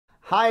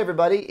Hi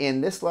everybody, in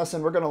this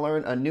lesson we're going to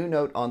learn a new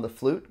note on the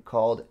flute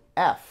called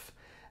F.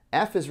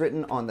 F is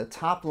written on the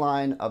top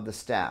line of the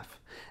staff.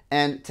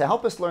 And to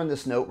help us learn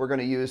this note, we're going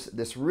to use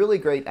this really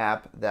great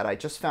app that I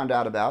just found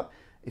out about.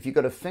 If you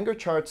go to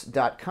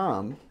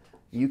fingercharts.com,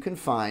 you can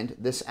find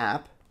this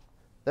app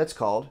that's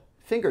called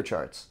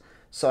Fingercharts.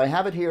 So I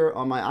have it here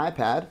on my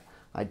iPad.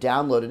 I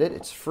downloaded it,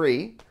 it's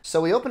free. So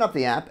we open up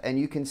the app and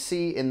you can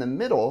see in the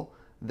middle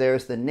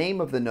there's the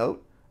name of the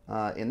note.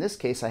 In this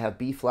case I have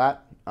B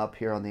flat up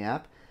here on the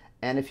app.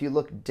 And if you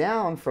look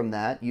down from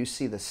that, you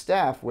see the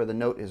staff where the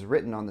note is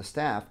written on the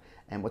staff.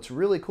 And what's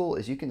really cool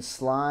is you can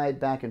slide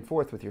back and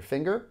forth with your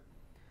finger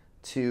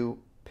to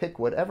pick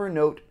whatever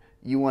note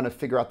you want to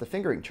figure out the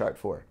fingering chart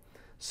for.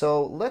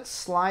 So let's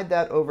slide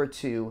that over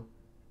to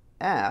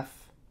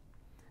F.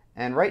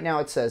 And right now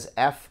it says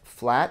F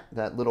flat,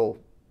 that little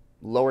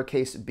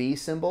lowercase b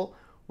symbol.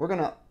 We're going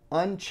to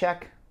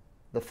uncheck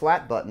the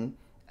flat button,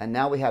 and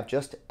now we have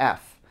just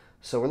F.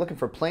 So we're looking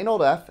for plain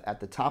old F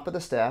at the top of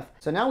the staff.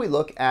 So now we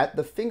look at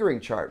the fingering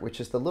chart, which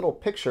is the little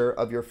picture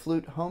of your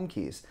flute home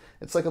keys.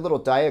 It's like a little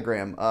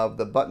diagram of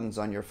the buttons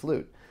on your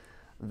flute.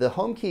 The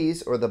home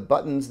keys, or the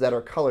buttons that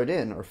are colored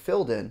in or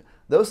filled in,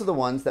 those are the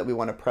ones that we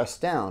want to press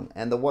down,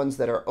 and the ones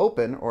that are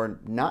open or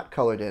not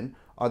colored in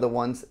are the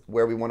ones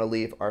where we want to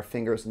leave our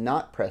fingers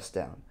not pressed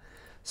down.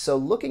 So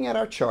looking at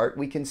our chart,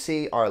 we can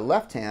see our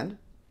left hand.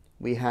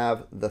 We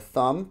have the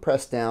thumb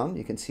pressed down.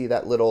 You can see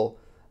that little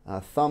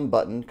thumb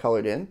button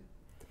colored in.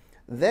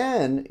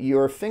 Then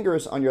your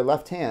fingers on your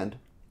left hand,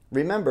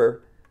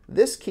 remember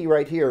this key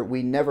right here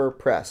we never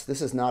press.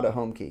 This is not a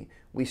home key.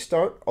 We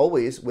start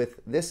always with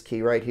this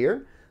key right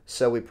here.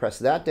 So we press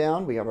that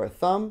down. We have our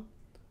thumb,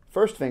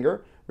 first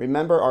finger.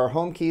 Remember our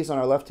home keys on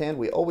our left hand,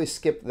 we always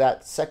skip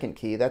that second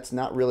key. That's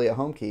not really a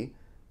home key.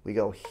 We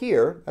go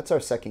here, that's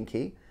our second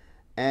key,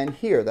 and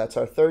here, that's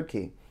our third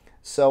key.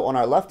 So on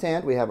our left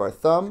hand we have our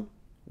thumb,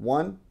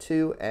 1,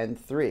 2, and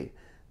 3.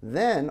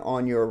 Then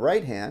on your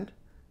right hand,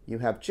 you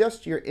have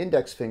just your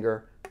index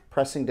finger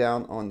pressing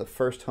down on the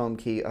first home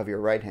key of your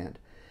right hand.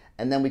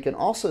 And then we can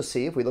also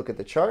see, if we look at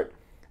the chart,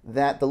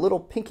 that the little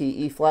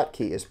pinky E flat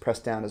key is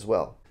pressed down as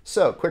well.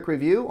 So quick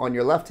review: on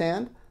your left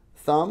hand,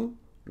 thumb,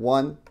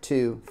 1,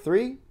 2,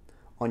 3.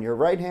 On your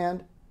right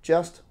hand,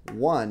 just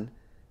 1,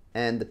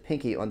 and the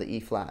pinky on the E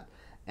flat.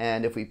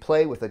 And if we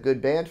play with a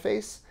good band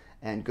face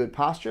and good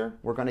posture,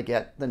 we're going to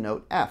get the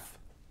note F.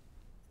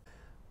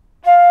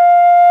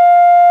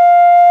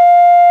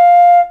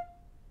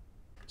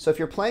 So if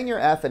you're playing your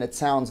F and it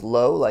sounds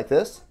low like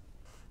this,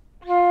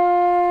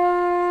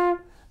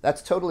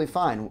 that's totally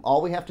fine.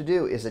 All we have to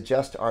do is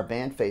adjust our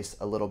band face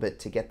a little bit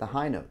to get the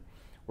high note.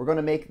 We're going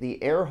to make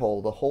the air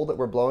hole, the hole that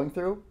we're blowing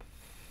through,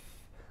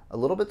 a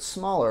little bit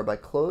smaller by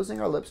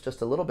closing our lips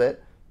just a little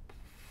bit.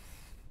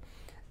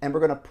 And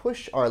we're going to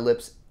push our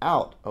lips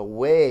out,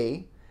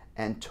 away,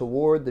 and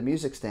toward the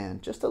music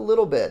stand just a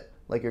little bit,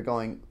 like you're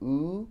going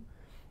ooh.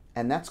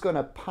 And that's going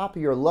to pop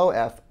your low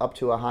F up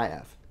to a high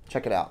F.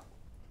 Check it out.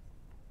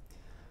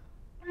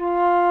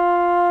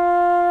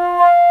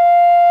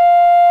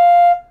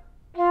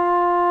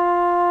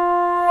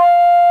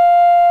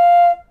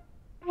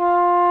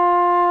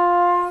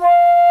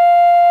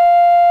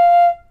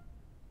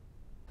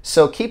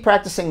 So keep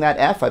practicing that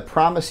F. I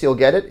promise you'll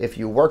get it if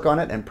you work on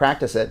it and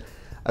practice it.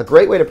 A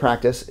great way to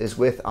practice is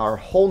with our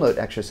whole note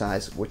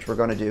exercise, which we're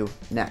going to do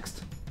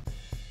next.